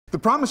The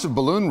promise of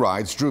balloon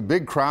rides drew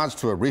big crowds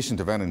to a recent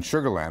event in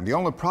Sugar Land. The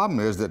only problem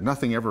is that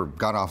nothing ever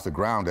got off the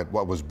ground at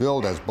what was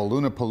billed as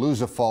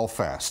Balloonapalooza Fall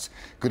Fest.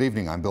 Good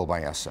evening, I'm Bill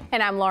Baessa.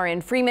 And I'm Lauren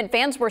Freeman.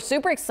 Fans were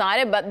super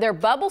excited, but their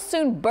bubble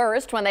soon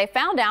burst when they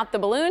found out the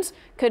balloons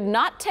could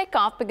not take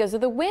off because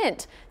of the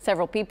wind.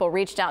 Several people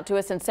reached out to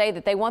us and say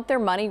that they want their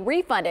money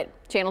refunded.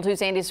 Channel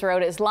 2's Andy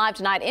Sirota is live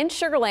tonight in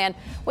Sugar Land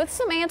with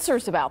some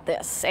answers about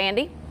this.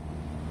 Andy?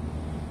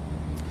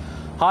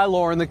 Hi,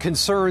 Lauren. The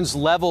concerns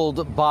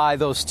leveled by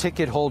those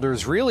ticket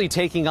holders really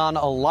taking on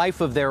a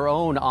life of their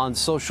own on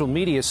social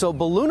media. So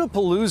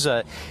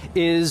Balloonapalooza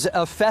is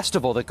a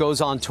festival that goes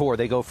on tour.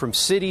 They go from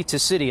city to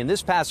city. And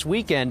this past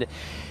weekend,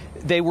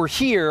 they were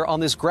here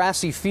on this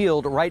grassy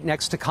field right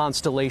next to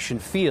Constellation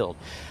Field.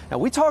 Now,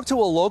 we talked to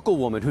a local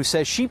woman who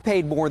says she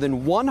paid more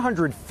than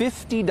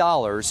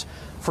 $150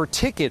 for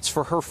tickets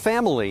for her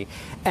family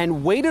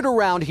and waited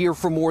around here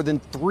for more than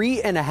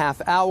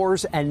 3.5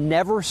 hours and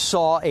never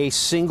saw a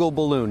single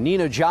balloon.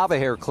 Nina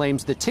Javaher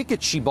claims the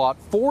tickets she bought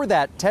for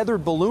that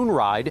tethered balloon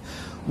ride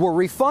were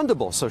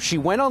refundable. So she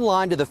went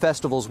online to the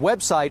festival's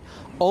website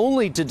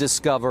only to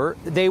discover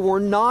they were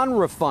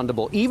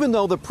non-refundable, even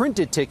though the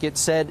printed ticket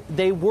said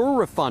they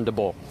were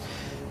refundable.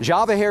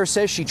 Javaher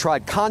says she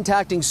tried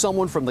contacting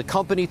someone from the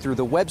company through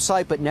the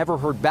website but never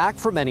heard back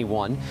from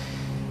anyone.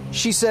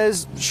 She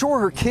says, sure,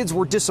 her kids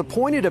were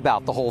disappointed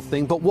about the whole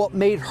thing, but what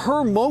made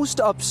her most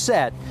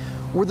upset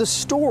were the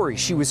stories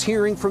she was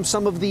hearing from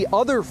some of the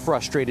other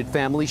frustrated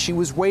families she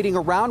was waiting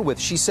around with.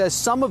 She says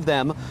some of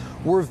them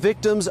were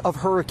victims of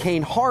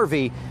Hurricane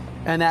Harvey,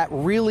 and that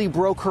really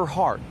broke her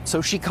heart.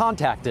 So she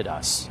contacted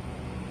us.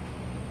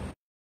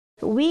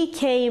 We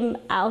came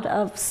out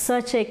of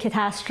such a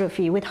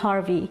catastrophe with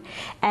Harvey,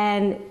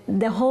 and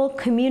the whole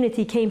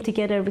community came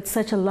together with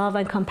such a love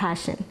and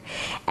compassion.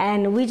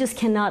 And we just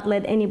cannot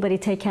let anybody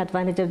take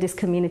advantage of this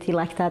community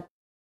like that.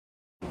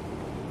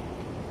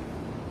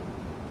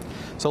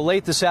 So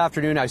late this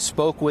afternoon, I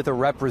spoke with a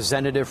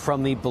representative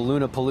from the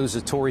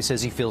Balloonapalooza tour. He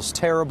says he feels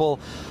terrible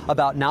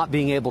about not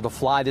being able to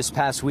fly this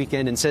past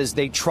weekend and says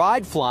they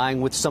tried flying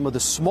with some of the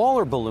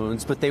smaller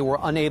balloons, but they were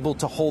unable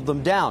to hold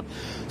them down.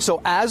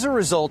 So as a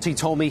result, he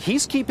told me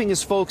he's keeping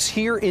his folks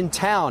here in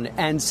town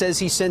and says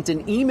he sent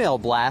an email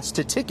blast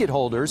to ticket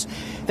holders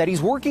that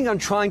he's working on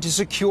trying to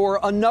secure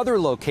another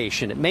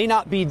location. It may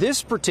not be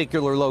this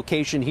particular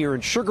location here in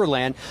Sugar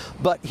Land,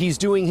 but he's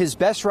doing his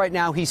best right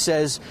now, he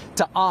says,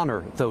 to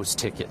honor those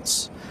tickets.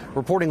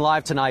 Reporting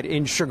live tonight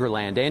in Sugar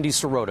Land, Andy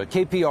Sirota,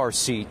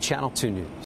 KPRC, Channel 2 News.